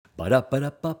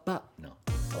Ba-da-ba-da-ba-ba. No.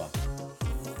 Hold on.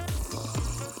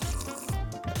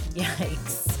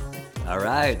 Yikes. All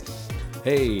right.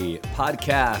 Hey,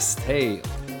 podcast. Hey,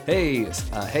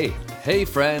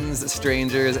 friends,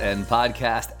 strangers, and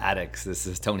podcast addicts. This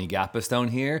is Tony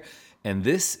Gappistone here, and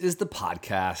this is the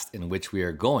podcast in which we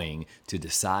are going to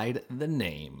decide the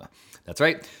name. That's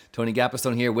right. Tony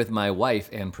Gappistone here with my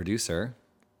wife and producer,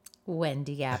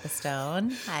 Wendy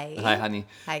Gappistone. Hi. Hi, honey.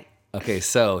 Hi. Okay,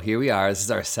 so here we are. This is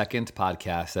our second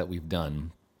podcast that we've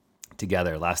done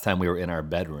together. Last time we were in our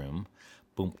bedroom.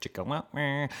 Boom, chicka, wah,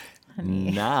 wah.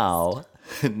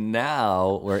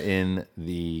 Now we're in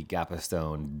the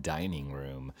Gappistone dining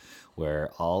room where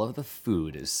all of the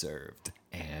food is served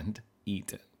and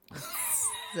eaten.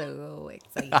 So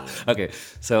exciting. Okay,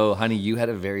 so honey, you had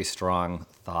a very strong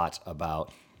thought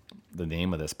about the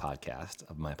name of this podcast,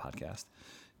 of my podcast,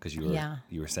 because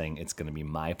you were saying it's going to be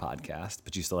my podcast,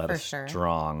 but you still had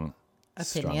strong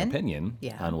opinion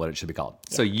on what it should be called.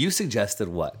 Yeah. So you suggested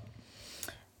what?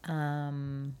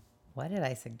 What did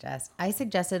I suggest? I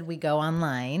suggested we go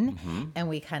online and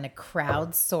we kind of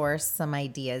crowdsource some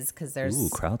ideas because there's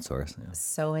crowdsource. Yeah.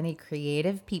 so many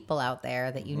creative people out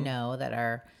there that you know that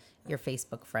are your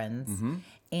Facebook friends.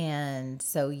 And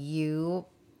so you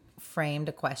framed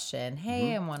a question.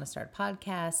 Hey, I want to start a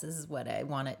podcast. This is what I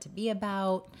want it to be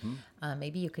about.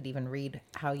 Maybe you could even read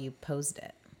how you posed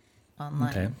it online.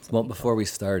 Okay. Well, before we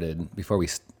start,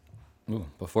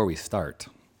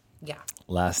 Yeah.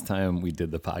 last time we did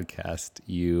the podcast,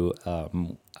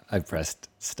 I pressed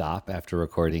stop after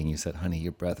recording. You said, honey,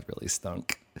 your breath really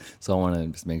stunk. So I want to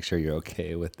just make sure you're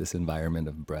okay with this environment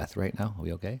of breath right now. Are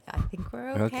we okay? I think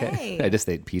we're okay. I just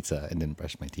ate pizza and didn't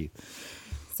brush my teeth.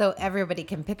 So everybody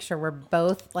can picture we're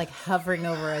both like hovering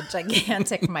over a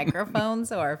gigantic microphone.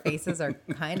 So our faces are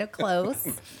kind of close.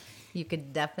 You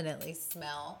could definitely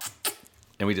smell.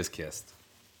 And we just kissed.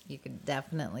 You could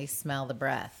definitely smell the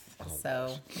breath.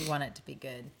 So we want it to be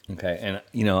good. Okay. And,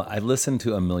 I've listened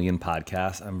to a million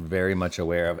podcasts. I'm very much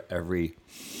aware of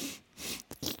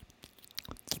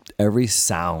every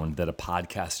sound that a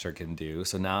podcaster can do.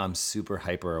 So now I'm super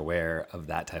hyper aware of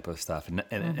that type of stuff.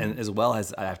 And as well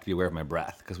as I have to be aware of my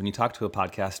breath. Because when you talk to a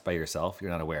podcast by yourself,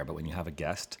 you're not aware. But when you have a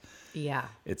guest,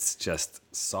 it's just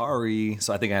sorry.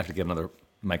 So I think I have to get another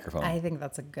microphone. I think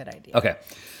that's a good idea. Okay.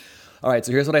 All right,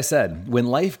 so here's what I said. When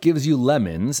life gives you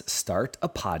lemons, start a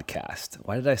podcast.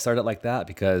 Why did I start it like that?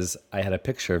 Because I had a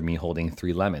picture of me holding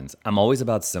 3 lemons. I'm always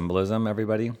about symbolism,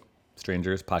 everybody.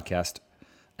 Strangers, podcast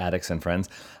addicts, and friends.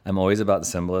 I'm always about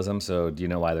symbolism. So do you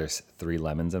know why there's 3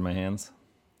 lemons in my hands?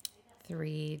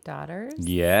 3 daughters?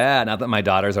 Yeah, not that my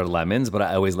daughters are lemons, but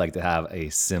I always like to have a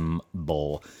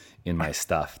symbol in my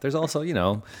stuff. There's also,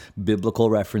 biblical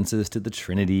references to the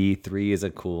Trinity. 3 is a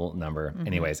cool number.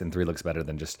 Anyways, and 3 looks better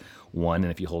than just 1.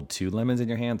 And if you hold 2 lemons in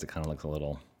your hands, it kind of looks a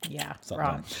little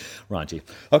raunchy.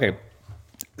 Okay,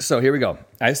 so here we go.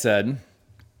 I said,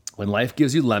 when life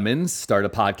gives you lemons, start a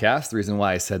podcast. The reason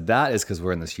why I said that is because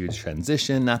we're in this huge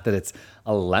transition. Not that it's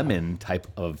a lemon type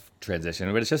of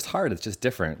transition, but it's just hard. It's just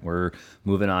different. We're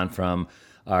moving on from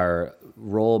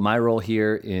my role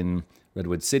here in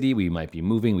Redwood City. We might be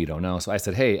moving. We don't know. So I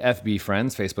said, hey, FB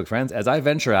friends, Facebook friends, as I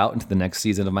venture out into the next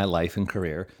season of my life and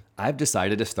career, I've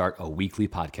decided to start a weekly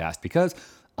podcast because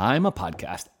I'm a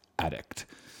podcast addict.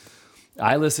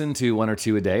 I listen to 1 or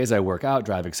 2 a day as I work out,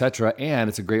 drive, etc. And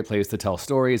it's a great place to tell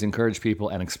stories, encourage people,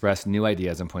 and express new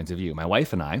ideas and points of view. My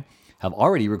wife and I have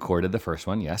already recorded the first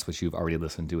one, yes, which you've already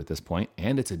listened to at this point.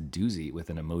 And it's a doozy with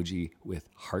an emoji with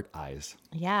heart eyes.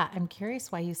 Yeah, I'm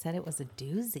curious why you said it was a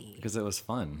doozy. Because it was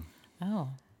fun. Oh.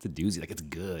 It's a doozy. Like, it's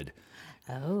good.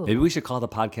 Oh. Maybe we should call the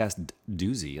podcast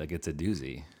Doozy. Like, it's a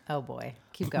doozy. Oh, boy.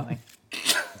 Keep going.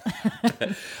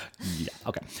 Yeah,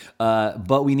 okay.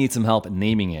 But we need some help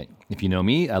naming it. If you know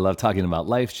me, I love talking about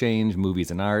life change,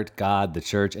 movies and art, God, the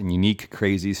church, and unique,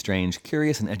 crazy, strange,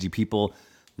 curious, and edgy people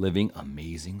living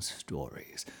amazing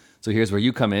stories. So here's where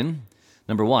you come in.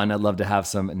 Number 1, I'd love to have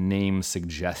some name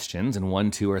suggestions in 1,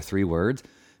 2, or 3 words.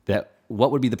 What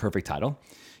would be the perfect title?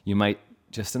 You might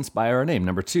just inspire a name.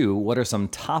 Number 2, what are some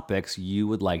topics you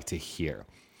would like to hear?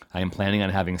 I am planning on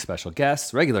having special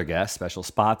guests, regular guests, special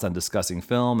spots on discussing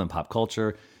film and pop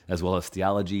culture, as well as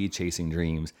theology, chasing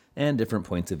dreams, and different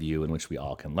points of view in which we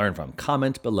all can learn from.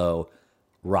 Comment below,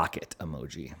 rocket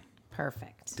emoji.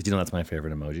 Perfect. Did you know that's my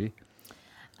favorite emoji?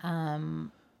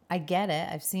 I get it.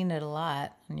 I've seen it a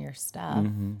lot on your stuff.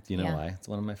 Do you know why? It's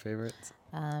one of my favorites.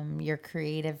 Your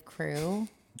creative crew.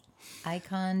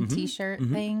 icon T-shirt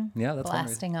thing. Yeah, that's one reason.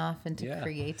 blasting off into Yeah.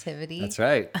 creativity. That's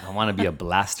right. I want to be a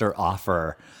blaster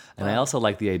offer. And I also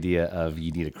like the idea of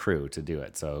you need a crew to do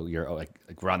it. So you're like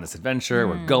we're on this adventure,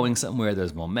 we're going somewhere,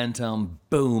 there's momentum,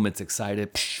 boom, it's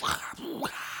excited.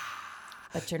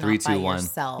 But you're 3, not by 2, 1.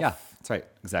 yourself. Yeah, that's right.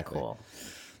 Exactly. Cool.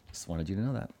 Just wanted you to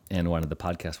know that and wanted the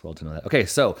podcast world to know that. Okay,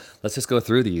 so let's just go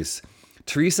through these.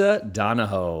 Teresa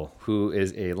Donahoe, who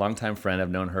is a longtime friend. I've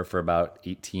known her for about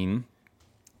 18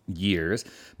 years.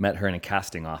 Met her in a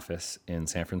casting office in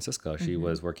San Francisco. She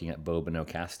was working at Bo Beno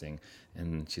Casting,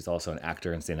 and she's also an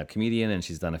actor and stand-up comedian, and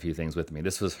she's done a few things with me.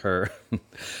 This was her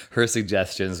her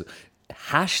suggestions.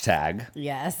 Hashtag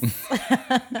Yes.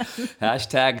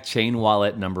 hashtag chain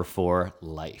wallet number 4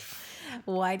 life.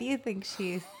 Why do you think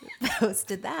she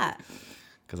posted that?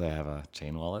 Because I have a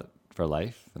chain wallet for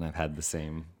life, and I've had the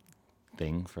same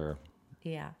thing for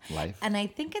Yeah. life. And I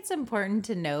think it's important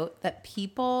to note that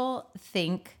people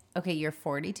think, okay, you're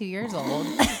 42 years old,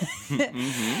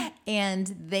 and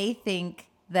they think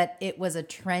that it was a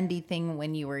trendy thing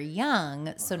when you were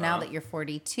young. So now that you're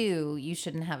 42, you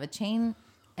shouldn't have a chain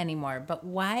anymore. But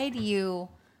why do you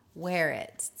wear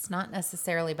it? It's not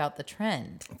necessarily about the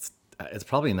trend. It's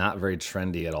probably not very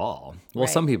trendy at all. Well,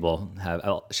 Right. some people have.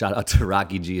 Shout out to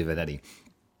Rocky Giovanetti,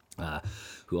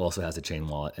 who also has a chain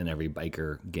wallet, and every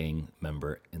biker gang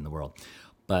member in the world.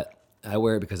 But I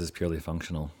wear it because it's purely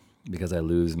functional. Because I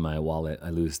lose my wallet,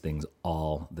 I lose things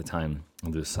all the time. I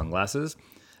lose sunglasses.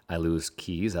 I lose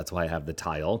keys. That's why I have the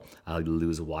tile. I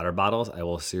lose water bottles. I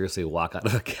will seriously walk out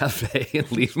of a cafe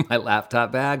and leave my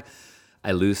laptop bag.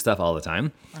 I lose stuff all the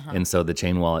time. And so the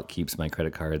chain wallet keeps my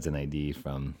credit cards and ID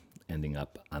from ending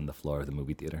up on the floor of the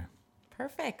movie theater.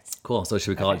 Perfect. Cool. So should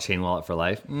we call it chain wallet for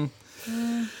life?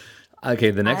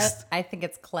 Okay, the next. I think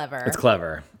it's clever. It's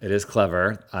clever. It is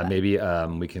clever. Maybe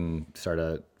we can start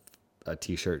a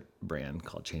T-shirt brand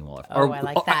called Chain Wallet. Oh, I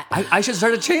like that. I should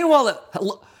start a chain wallet.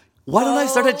 Why don't I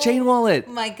start a chain wallet?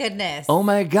 My goodness. Oh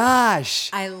my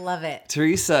gosh. I love it.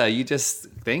 Teresa,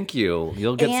 thank you.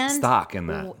 You'll get And stock in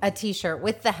that. a T-shirt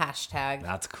with the hashtag.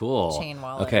 That's cool. Chain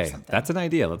wallet or Okay, something. that's an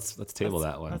idea. Let's table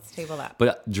that one. Let's table that.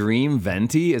 But Dream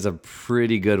Venti is a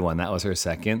pretty good one. That was her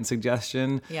second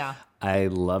suggestion. Yeah. I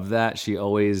love that. She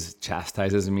always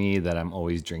chastises me that I'm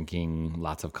always drinking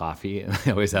lots of coffee, and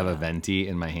I always have a venti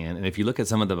in my hand. And if you look at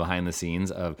some of the behind the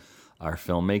scenes of our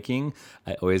filmmaking,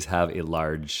 I always have a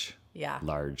large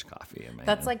coffee in my hand.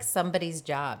 That's like somebody's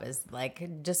job is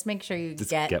like, just make sure you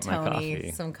get my Tony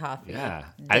coffee. some coffee. Yeah.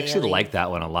 I actually daily. like that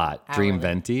one a lot. Dream Hourly.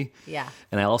 Venti. Yeah.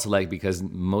 And I also like because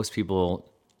most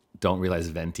people don't realize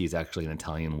venti is actually an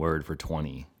Italian word for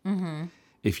 20. Mm-hmm.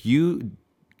 If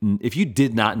you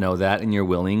did not know that and you're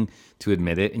willing to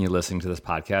admit it and you're listening to this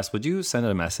podcast, would you send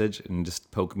a message and just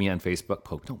poke me on Facebook?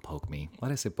 Don't poke me. Why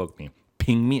did I say poke me?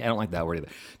 Ping me? I don't like that word either.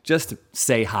 Just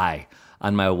say hi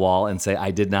on my wall and say, I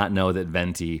did not know that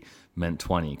venti meant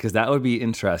 20. Because that would be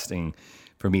interesting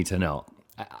for me to know.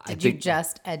 Did you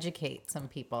just educate some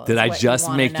people? Did Is I what you just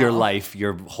wanna make your know. life,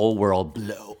 your whole world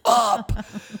blow up?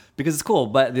 Because it's cool.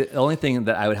 But the only thing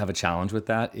that I would have a challenge with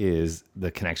that is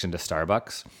the connection to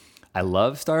Starbucks. I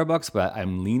love Starbucks, but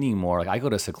I'm leaning more. Like I go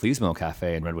to Ciclismo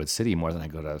Cafe in Redwood City more than I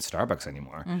go to Starbucks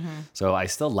anymore. So I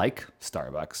still like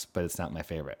Starbucks, but it's not my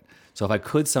favorite. So if I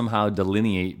could somehow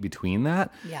delineate between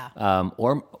that,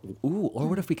 or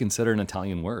what if we consider an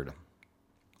Italian word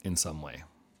in some way?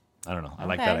 I don't know. I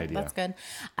like that idea. That's good.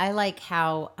 I like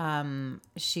how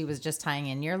she was just tying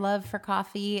in your love for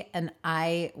coffee. And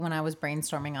when I was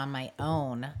brainstorming on my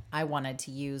own, I wanted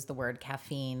to use the word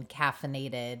caffeine,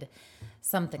 caffeinated,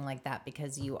 something like that,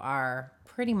 because you are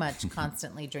pretty much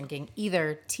constantly drinking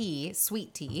either tea,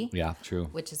 sweet tea, Yeah, true.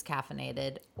 which is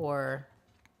caffeinated, or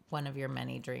one of your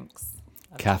many drinks.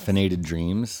 Caffeinated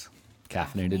dreams.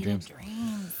 Caffeinated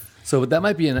dreams. So that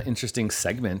might be an interesting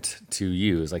segment to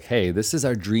use. Like, hey, this is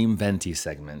our Dream Venti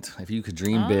segment. If you could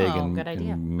dream big good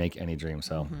idea. and make any dream.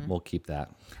 So we'll keep that.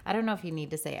 I don't know if you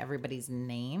need to say everybody's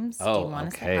names. Do Oh, you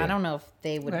want to okay. say? I don't know if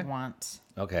they would want.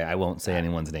 Okay, I won't say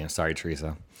anyone's name. Sorry,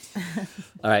 Teresa.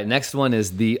 All right, next one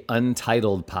is the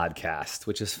Untitled podcast,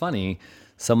 which is funny.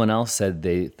 Someone else said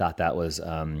they thought that was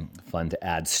fun to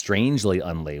add strangely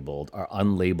unlabeled or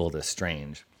unlabeled as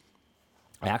strange.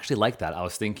 I actually like that. I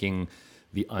was thinking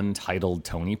the Untitled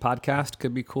Tony podcast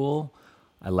could be cool.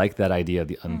 I like that idea of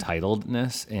the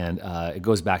untitledness, and it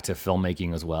goes back to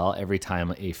filmmaking as well. Every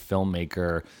time a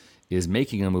filmmaker is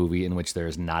making a movie in which there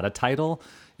is not a title,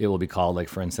 it will be called, like,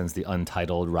 for instance, the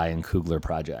Untitled Ryan Coogler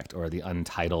project or the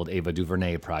Untitled Ava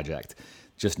DuVernay project.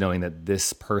 Just knowing that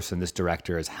this person, this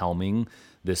director, is helming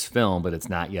this film, but it's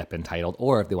not yet been titled,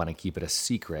 or if they want to keep it a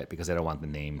secret because they don't want the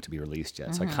name to be released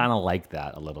yet. So I kind of like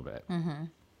that a little bit.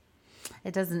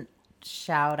 It doesn't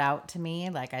shout out to me.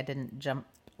 Like I didn't jump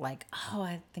like, oh,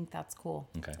 I think that's cool.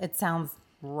 Okay. It sounds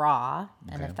raw.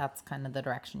 And Okay. if that's kind of the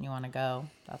direction you want to go,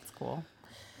 that's cool.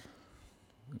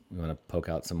 You want to poke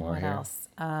out some more What here? else?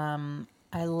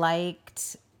 I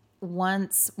liked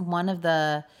once one of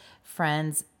the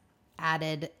friends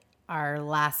added our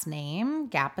last name,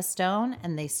 Gapastone,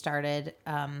 and they started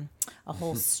a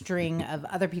whole string of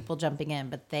other people jumping in,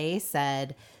 but they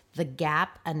said the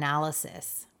gap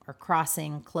analysis or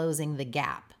closing the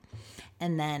gap.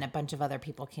 And then a bunch of other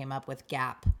people came up with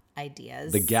gap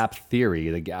ideas. The gap theory,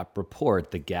 the gap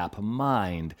report, the gap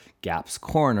mind, Gap's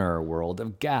corner, world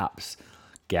of gaps,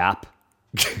 gap,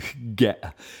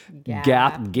 gap,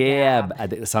 gab.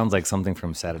 It sounds like something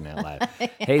from Saturday Night Live. Yeah.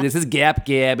 Hey, this is Gap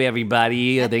Gab,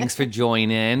 everybody. Thanks for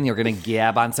joining. You're gonna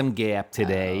gab on some gap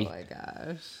today. Oh my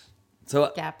gosh.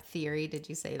 So Gap theory, did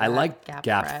you say that? I like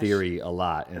gap Fresh? theory a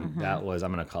lot, and that was,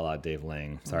 I'm gonna call out Dave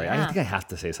Lang. Sorry, I Yeah. think I have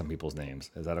to say some people's names.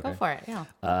 Is that okay? Go for it,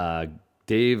 yeah.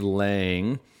 Dave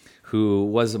Lang, who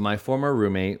was my former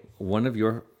roommate, one of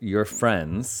your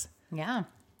friends. Yeah.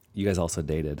 You guys also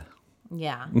dated.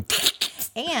 Yeah.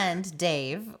 And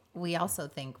Dave, we also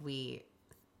think we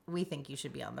think you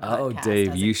should be on the podcast. Oh, Dave,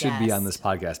 as a you should be on guest. this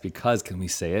podcast because, can we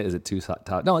say it? Is it too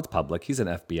top? No, it's public. He's an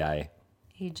FBI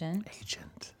Agent.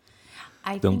 agent.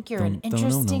 I think you're an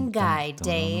interesting guy,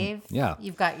 Dave. Yeah.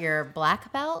 You've got your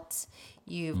black belt.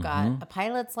 You've got a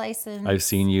pilot's license. I've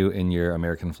seen you in your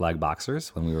American flag boxers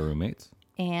when we were roommates.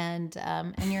 and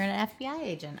you're an FBI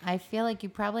agent. I feel like you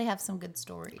probably have some good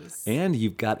stories. And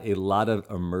you've got a lot of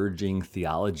emerging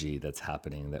theology that's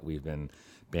happening that we've been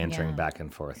bantering Yeah. back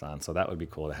and forth on. So that would be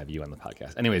cool to have you on the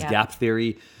podcast. Anyways, Yeah. gap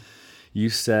theory. You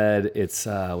said it's,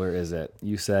 where is it?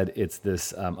 You said it's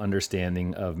this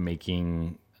understanding of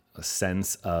making a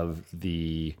sense of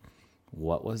the,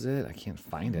 what was it? I can't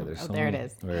find it. There's so there it many-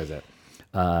 is. Where is it?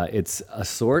 It's a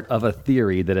sort of a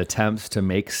theory that attempts to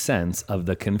make sense of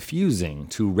the confusing,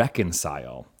 to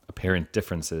reconcile apparent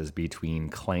differences between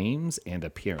claims and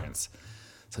appearance.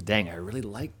 So dang, I really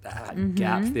like that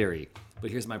gap theory. But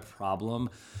here's my problem.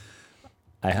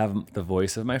 I have the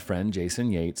voice of my friend,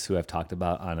 Jason Yates, who I've talked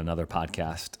about on another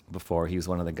podcast before. He's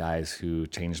one of the guys who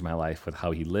changed my life with how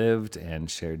he lived and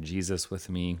shared Jesus with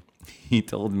me. He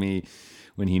told me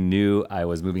when he knew I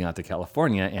was moving out to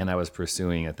California and I was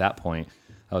pursuing, at that point,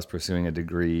 I was pursuing a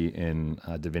degree in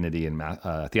divinity and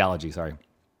theology, sorry.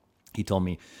 He told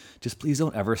me, just please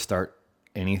don't ever start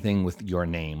anything with your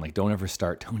name. Like, don't ever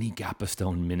start Tony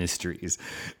Gapastone Ministries.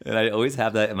 And I always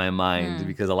have that in my mind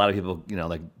because a lot of people, you know,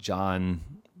 like John,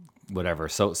 whatever.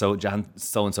 So John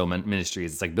so-and-so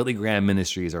Ministries. It's like Billy Graham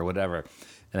Ministries or whatever.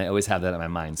 And I always have that in my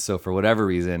mind. So for whatever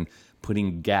reason,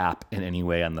 putting Gap in any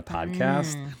way on the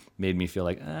podcast made me feel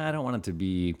like, I don't want it to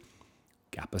be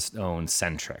Gapastone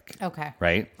centric. Okay.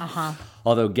 Right? Uh-huh.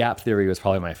 Although Gap Theory was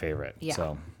probably my favorite. Yeah.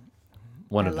 So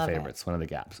one of the love it. favorites, one of the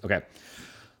gaps. Okay.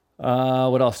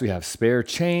 What else do we have? Spare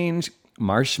change,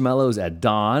 marshmallows at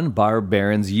dawn, bar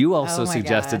barons. You also Oh my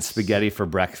suggested gosh. spaghetti for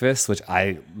breakfast, which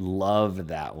I love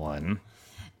that one.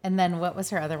 And then what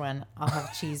was her other one? I'll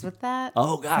have cheese with that.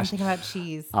 Oh, gosh. Something about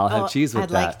cheese. I'll have cheese with I'd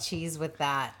that. like cheese with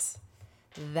that.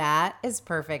 That is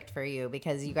perfect for you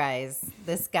because you guys,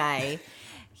 this guy,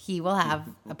 he will have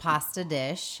a pasta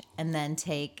dish and then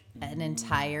take an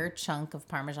entire chunk of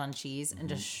Parmesan cheese and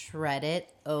just shred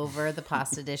it over the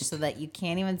pasta dish so that you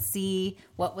can't even see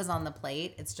what was on the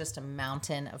plate. It's just a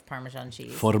mountain of Parmesan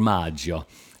cheese. Formaggio.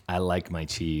 I like my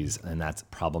cheese, and that's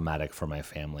problematic for my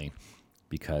family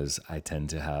because I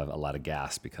tend to have a lot of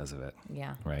gas because of it.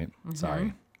 Yeah. Right?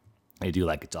 Sorry. I do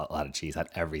like a lot of cheese, not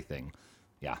everything.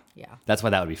 Yeah. Yeah. That's why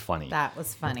that would be funny. That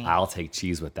was funny. I'll take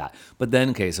cheese with that. But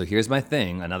then, okay, so here's my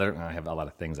thing. I have a lot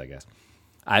of things, I guess.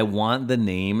 I want the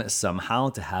name somehow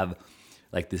to have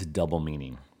like this double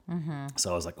meaning.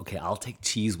 So I was like, okay, I'll take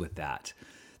cheese with that.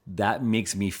 That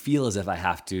makes me feel as if I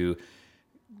have to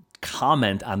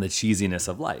comment on the cheesiness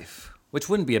of life, which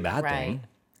wouldn't be a bad Right. thing.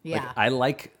 Yeah.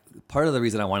 Part of the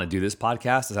reason I want to do this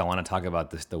podcast is I want to talk about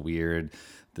the weird,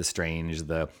 the strange,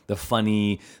 the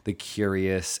funny, the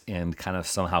curious, and kind of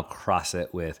somehow cross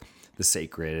it with the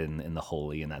sacred and the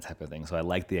holy and that type of thing. So I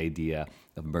like the idea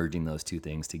of merging those two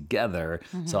things together.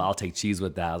 So I'll take cheese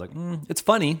with that. I was like, it's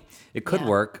funny. It could Yeah.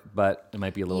 work, but it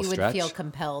might be a little You would stretch. feel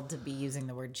compelled to be using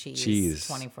the word cheese. Cheese,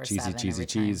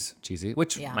 24/7. cheesy,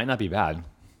 which Yeah. might not be bad.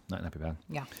 Might not be bad.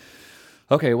 Yeah.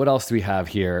 Okay, what else do we have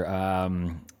here?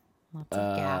 Lots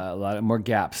of gap. A lot of more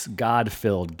gaps,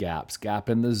 God-filled gaps, gap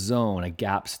in the zone, a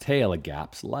gap's tale, a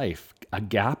gap's life, a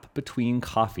gap between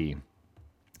coffee.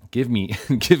 Give me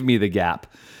the gap.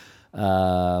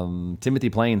 Timothy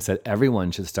Plain said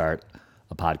everyone should start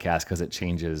a podcast because it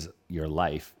changes your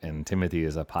life. And Timothy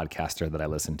is a podcaster that I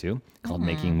listen to called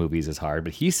Making Movies is Hard.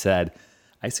 But he said,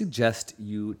 I suggest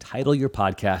you title your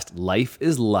podcast Life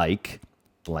is Like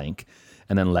blank,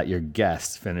 and then let your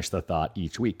guests finish the thought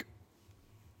each week.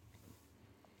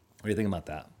 What do you think about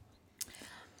that?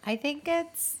 I think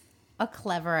it's a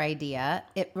clever idea.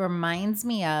 It reminds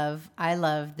me of, I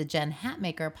love the Jen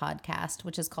Hatmaker podcast,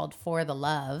 which is called For the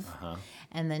Love.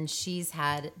 And then she's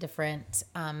had different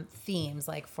themes,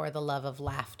 like For the Love of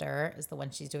Laughter is the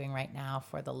one she's doing right now,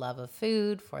 For the Love of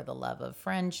Food, For the Love of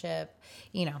Friendship,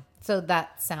 so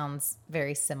that sounds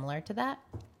very similar to that.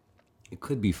 It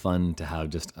could be fun to have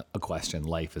just a question,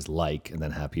 life is like, and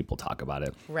then have people talk about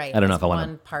it. Right. I don't know That's if I want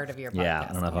one part of your podcast. Yeah,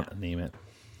 I don't know if I want to name it.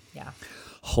 Yeah.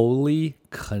 Holy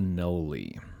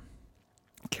Cannoli.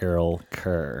 Carol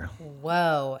Kerr.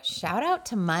 Whoa. Shout out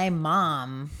to my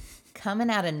mom coming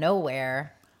out of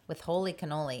nowhere with Holy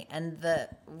Cannoli. And the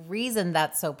reason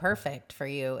that's so perfect for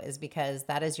you is because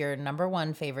that is your number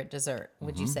one favorite dessert,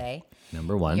 would you say?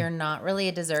 Number one. You're not really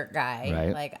a dessert guy.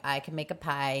 Right. Like, I can make a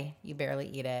pie, you barely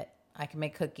eat it. I can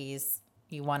make cookies,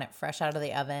 you want it fresh out of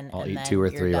the oven. I'll and eat then 2 or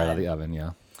you're 3 right out of done. the oven,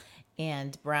 yeah.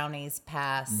 And brownies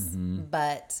pass,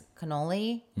 but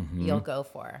cannoli, you'll go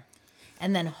for.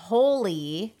 And then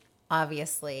holy,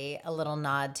 obviously, a little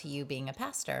nod to you being a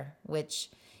pastor, which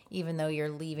even though you're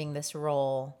leaving this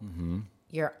role,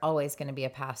 you're always going to be a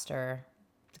pastor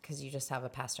because you just have a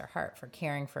pastor heart for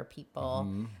caring for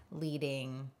people,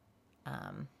 leading,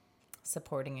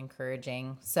 supporting,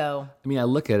 encouraging. So, I mean, I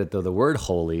look at it, though, the word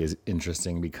holy is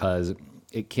interesting because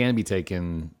it can be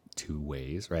taken 2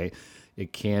 ways, right?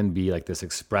 It can be like this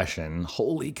expression,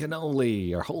 holy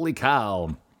cannoli or holy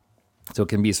cow. So it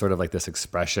can be sort of like this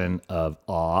expression of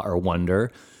awe or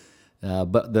wonder.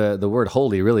 But the word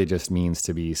holy really just means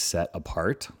to be set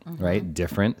apart, right?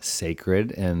 Different,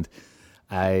 sacred. And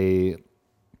there'd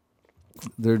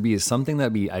be something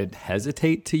I'd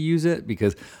hesitate to use it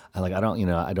because I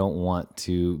don't want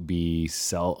to be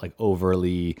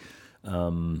overly, what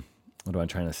am I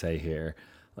trying to say here?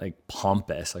 Like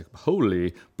pompous, like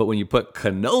holy, but when you put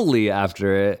cannoli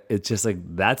after it, it's just like,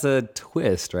 that's a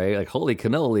twist, right? Like holy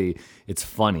cannoli, it's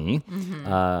funny.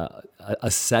 A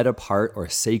set apart or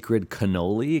sacred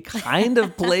cannoli kind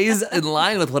of plays in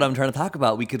line with what I'm trying to talk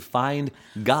about. We could find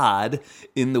God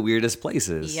in the weirdest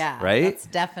places, right? That's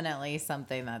definitely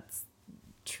something that's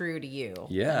true to you.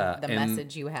 Yeah, the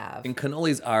message you have. And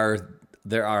cannolis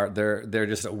they're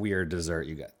just a weird dessert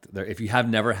you get. If you have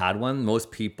never had one,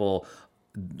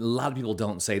 a lot of people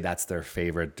don't say that's their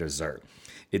favorite dessert.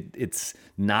 It's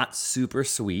not super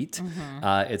sweet.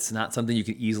 It's not something you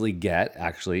can easily get,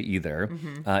 actually, either.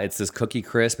 It's this cookie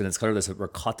crisp, and it's kind of this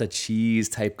ricotta cheese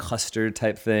type custard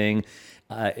type thing.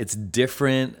 It's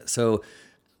different. So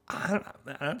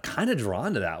I'm kind of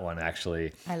drawn to that one,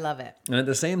 actually. I love it. And at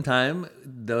the same time,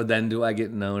 though, then do I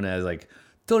get known as like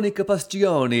Tony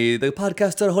Capastioni, the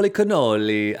podcaster Holy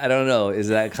Cannoli? I don't know. Is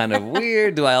that kind of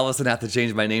weird? Do I all of a sudden have to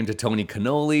change my name to Tony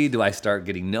Cannoli? Do I start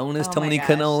getting known as Tony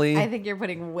Cannoli? I think you're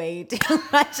putting way too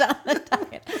much on the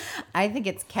diet. I think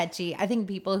it's catchy. I think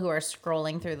people who are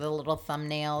scrolling through the little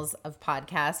thumbnails of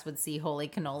podcasts would see Holy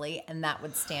Cannoli and that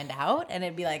would stand out and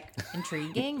it'd be like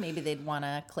intriguing. Maybe they'd want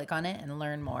to click on it and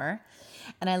learn more.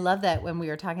 And I love that when we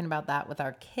were talking about that with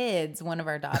our kids, one of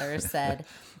our daughters said,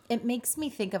 it makes me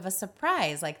think of a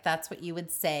surprise. Like that's what you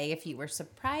would say if you were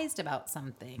surprised about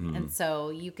something. And so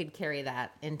you could carry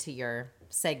that into your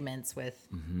segments with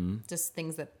just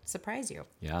things that surprise you.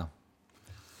 Yeah.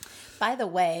 By the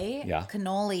way,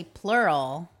 cannoli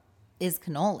plural is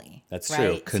cannoli. That's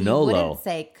right? true. So Cannolo. you wouldn't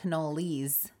say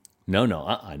cannolis. No,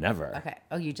 never. Okay.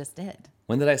 Oh, you just did.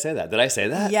 When did I say that? Did I say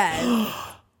that? Yes.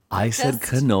 I said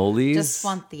cannolis. Just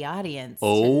want the audience to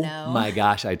Oh know. my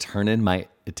gosh, I turn in my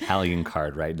Italian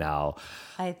card right now.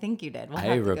 I think you did. We'll I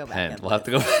have to repent. go back and We'll have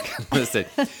to go back and listen.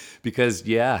 Because,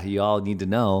 you all need to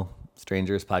know,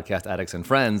 strangers, podcast addicts, and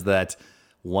friends, that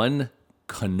one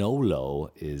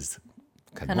cannolo is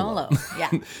Cannolo.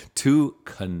 Yeah. 2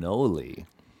 cannoli.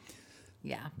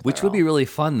 Yeah. Which would be really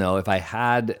fun, though, if I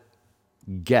had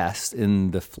guests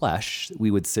in the flesh. We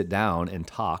would sit down and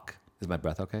talk. Is my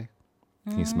breath okay?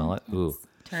 Can you smell it? Ooh.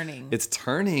 Turning. It's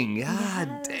turning.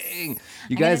 God dang.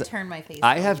 You I'm guys, gonna turn my face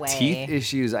I have away. teeth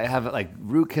issues. I have like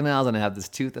root canals and I have this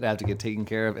tooth that I have to get taken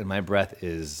care of. And my breath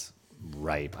is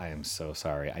ripe. I am so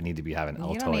sorry. I need to be having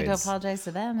Altoids. You don't need to apologize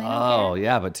to them. They don't Oh, care.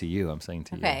 yeah, but to you. I'm saying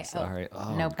to Okay. you. Sorry.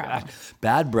 Oh, no problem. gosh.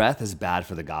 Bad breath is bad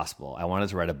for the gospel. I wanted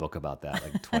to write a book about that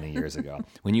like 20 years ago.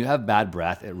 When you have bad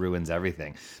breath, it ruins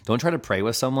everything. Don't try to pray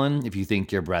with someone if you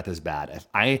think your breath is bad. If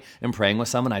I am praying with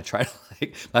someone, I try to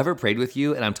if I ever prayed with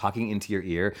you and I'm talking into your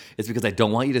ear, it's because I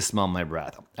don't want you to smell my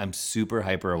breath. I'm super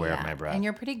hyper aware of my breath. And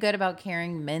you're pretty good about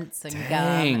carrying mints and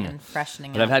Dang. gum and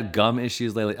freshening But up. I've had gum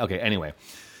issues lately. Okay, anyway.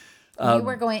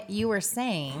 You were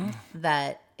saying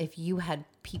that if you had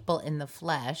people in the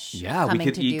flesh, Yeah, we coming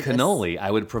could to eat do this, cannoli. I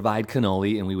would provide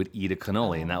cannoli and we would eat a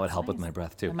cannoli and that would help with my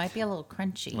breath too. it might be a little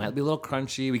crunchy. It might be a little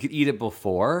crunchy. We could eat it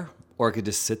before or it could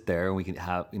just sit there and we could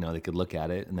have, they could look at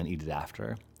it and then eat it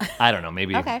after. I don't know.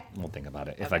 Maybe Okay. we'll think about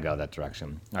it if I go that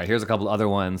direction. All right, here's a couple other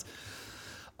ones.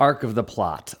 Arc of the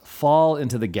plot. Fall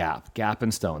into the gap. Gap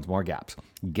and stones. More gaps.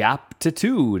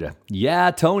 Gaptitude. Yeah,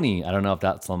 Tony. I don't know if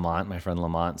that's Lamont, my friend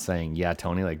Lamont, saying, yeah,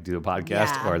 Tony, like do a podcast,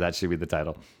 Yeah. or that should be the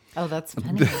title. Oh, that's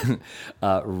funny.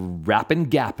 Rappin'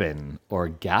 Gappin' or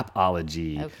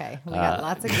Gapology. Okay, we got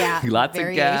lots of gaps. Lots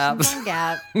of gaps. On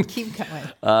gap. Keep going.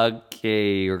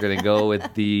 Okay, we're going to go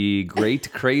with the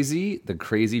Great Crazy, the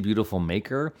Crazy Beautiful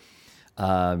Maker.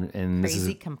 And this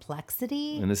Crazy is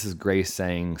complexity. And this is Grace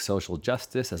saying social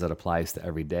justice as it applies to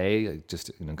every day, like just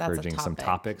encouraging some topic,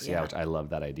 topics. Yeah, yeah. which I love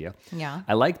that idea. Yeah.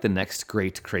 I like the next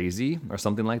great crazy or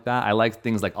something like that. I like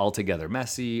things like altogether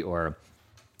messy or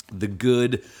the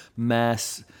good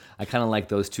mess. I kind of like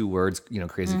those two words,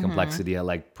 crazy complexity. I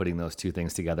like putting those two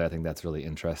things together. I think that's really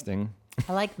interesting.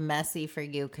 I like messy for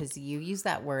you because you use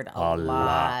that word a lot.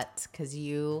 lot because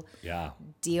you Yeah.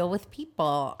 deal with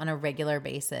people on a regular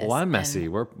basis. Well, I'm And- messy.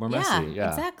 We're messy. Yeah.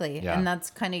 Exactly. Yeah. And that's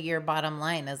kind of your bottom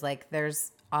line is like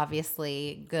there's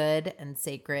obviously good and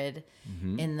sacred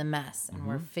in the mess. And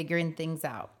we're figuring things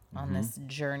out on this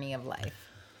journey of life.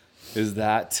 Is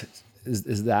that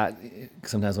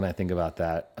sometimes when I think about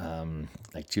that,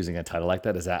 like choosing a title like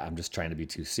that, is that I'm just trying to be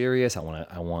too serious? I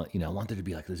want there to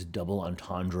be like this double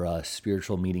entendre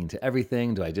spiritual meaning to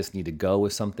everything. Do I just need to go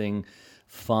with something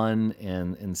fun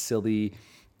and silly,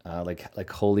 like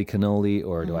holy cannoli,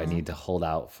 or do I need to hold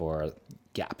out for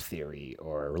gap theory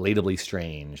or relatably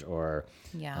strange or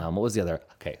Yeah. what was the other?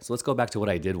 Okay, so let's go back to what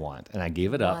I did want, and I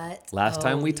gave it up What? last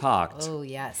time we talked. Oh,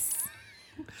 yes.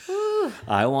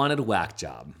 I wanted whack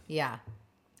job. Yeah.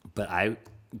 But I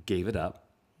gave it up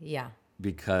Yeah.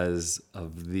 because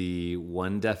of the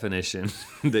one definition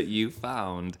that you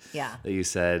found. Yeah. That you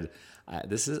said, I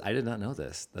did not know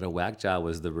this, that a whack job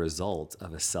was the result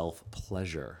of a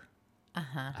self-pleasure.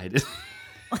 Uh-huh. I did.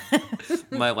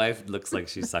 My wife looks like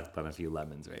she sucked on a few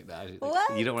lemons right now. She's like,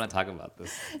 What? you don't want to talk about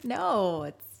this. No,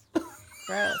 it's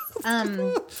gross.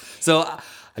 So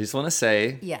I just want to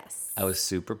say, Yes. I was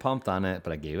super pumped on it,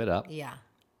 but I gave it up Yeah.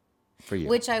 for you.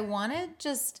 Which I want to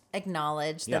just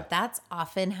acknowledge Yeah. that that's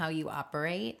often how you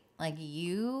operate. Like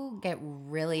you get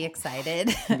really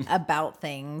excited about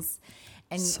things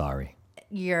and Sorry.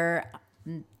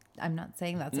 I'm not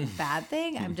saying that's a bad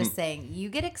thing. I'm just saying you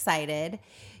get excited,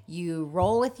 you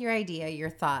roll with your idea, your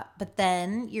thought, but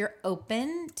then you're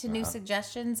open to new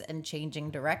suggestions and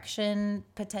changing direction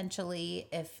potentially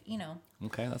if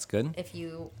Okay, that's good. if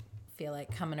you feel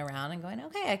like coming around and going,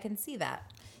 okay, I can see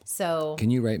that. So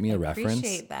Can you write me a reference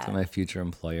appreciate that. to my future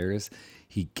employers?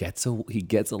 He gets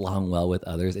along well with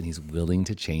others, and he's willing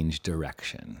to change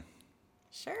direction.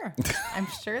 sure. I'm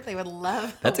sure they would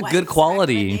love That's a wife's good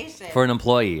quality recommendation. for an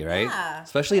employee, right? Yeah,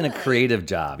 Especially in a creative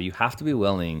job. You have to be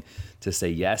willing to say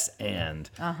yes and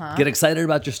get excited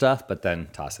about your stuff, but then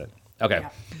toss it. Okay.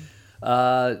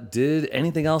 Yeah. Did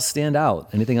anything else stand out?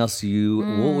 Anything else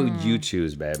what would you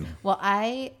choose, babe? Well,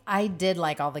 I did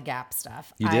like all the Gap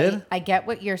stuff. You did? I get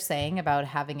what you're saying about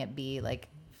having it be like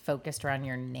focused around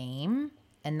your name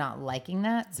and not liking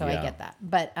that. So Yeah. I get that.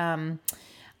 But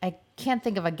I can't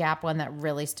think of a Gap one that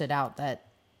really stood out that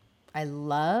I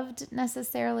loved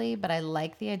necessarily, but I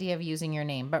like the idea of using your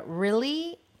name. But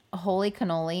really, holy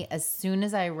cannoli, as soon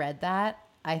as I read that,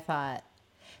 I thought,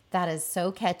 that is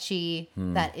so catchy.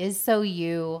 That is so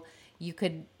you. You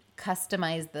could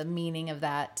customize the meaning of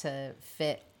that to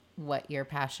fit what your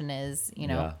passion is,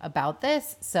 Yeah. about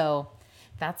this. So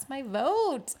that's my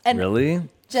vote. And Really?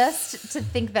 just to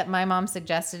think that my mom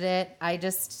suggested it, I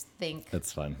just think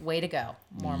That's fun. way to go.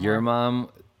 More.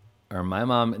 My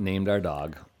mom named our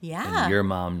dog. Yeah. And your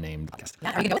mom named podcast.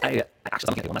 Yeah, are you gonna go with I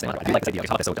actually one last thing. I do like this idea.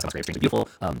 So that sounds great. Strange, beautiful,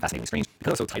 fascinating, strange. It could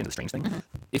also tie into the strange thing.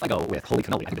 If I go with holy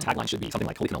cannoli, I think the tagline should be something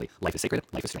like holy cannoli. Life is sacred.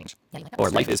 Life is strange. Yeah, you like that? Or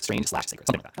life is strange / sacred.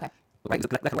 Something like that. Okay. Right?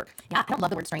 That could work. Yeah, I don't love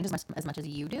the word strange as much as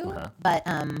you do, but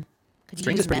Could you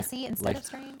Strange use is pretty messy instead of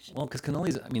strange? Well, because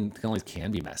cannolis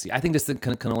can be messy. I think just the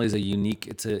cannoli is a unique.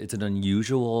 It's an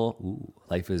unusual. Ooh,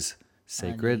 life is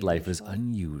sacred. Life is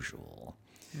unusual.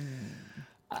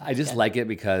 I just like it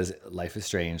because life is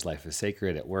strange. Life is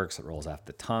sacred. It works. It rolls off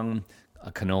the tongue.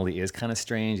 A cannoli is kind of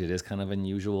strange. It is kind of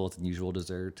unusual. It's an unusual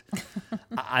dessert.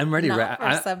 I'm ready. Not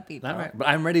for some people. But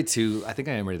I'm ready to. I think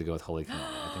I am ready to go with holy cannoli.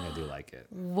 I think I do like it.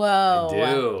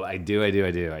 Whoa. I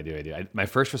do. My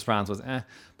first response was,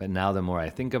 but now the more I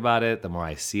think about it, the more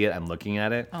I see it, I'm looking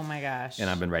at it. Oh my gosh. And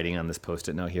I've been writing on this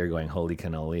Post-it note here going, holy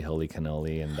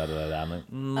cannoli, and da-da-da-da. I'm like,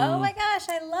 oh my gosh,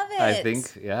 I love it. I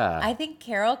think, yeah. I think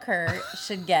Carol Kerr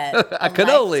should get A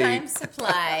cannoli. lifetime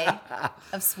supply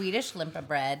of Swedish limpa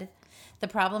bread. The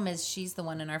problem is she's the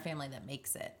one in our family that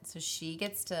makes it. So she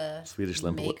gets to Swedish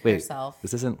limpa. make Wait, herself.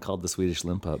 this isn't called the Swedish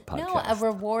limpa podcast. No, a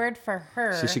reward for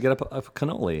her. She should get a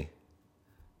cannoli.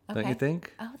 Don't you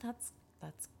think? Oh, that's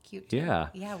cute too. Yeah.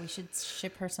 Yeah, we should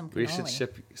ship her some cannoli. We should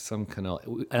ship some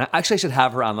cannoli. And actually, I should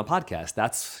have her on the podcast.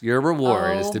 That's your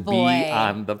reward, is to be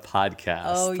on the podcast.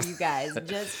 Oh, you guys,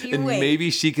 just you and wait.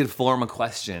 maybe she could form a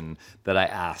question that I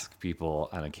ask people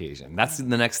on occasion. That's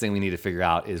the next thing we need to figure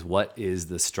out is what is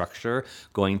the structure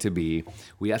going to be.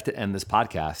 We have to end this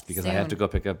podcast because I have to go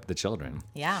pick up the children.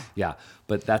 Yeah. Yeah.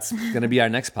 But that's going to be our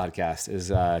next podcast is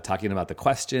talking about the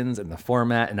questions and the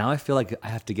format. And now I feel like I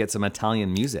have to get some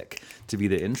Italian music to be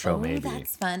the intro, maybe.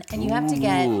 That's fun. And you have to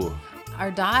get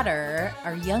our daughter,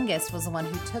 our youngest, was the one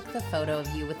who took the photo of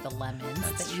you with the lemons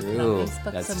that you put on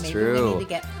Facebook. That's so maybe true. we need to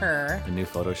get her A new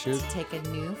photo shoot to take a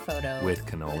new photo with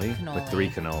cannoli, with 3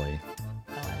 cannoli.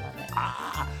 Oh, I love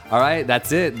it. All right,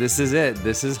 that's it. This is it.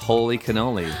 This is holy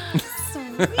cannoli.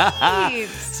 Sweet.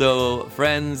 So,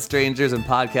 friends, strangers, and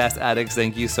podcast addicts,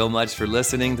 thank you so much for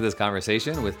listening to this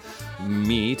conversation with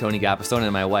me, Tony Gappistone,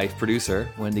 and my wife, producer,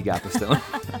 Wendy Gappistone.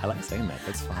 I like saying that.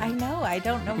 That's fun. I know. I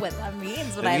don't know what that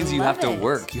means, but That means I you love have to it.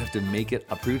 work. You have to make it.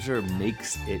 A producer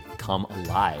makes it come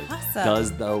alive. Awesome.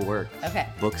 Does the work. Okay.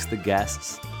 Books the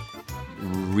guests.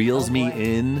 Reels Oh, me boy.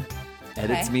 in.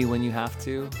 Edits Okay. me when you have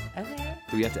to. Okay.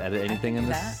 Do we have to edit anything in do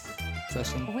this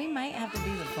session? We might have to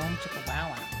do the boom chicka wow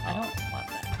wow. I don't want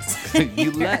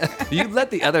that. you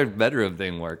let the other bedroom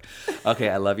thing work. Okay,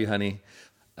 I love you, honey.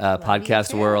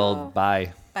 Podcast too. world.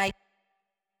 Bye.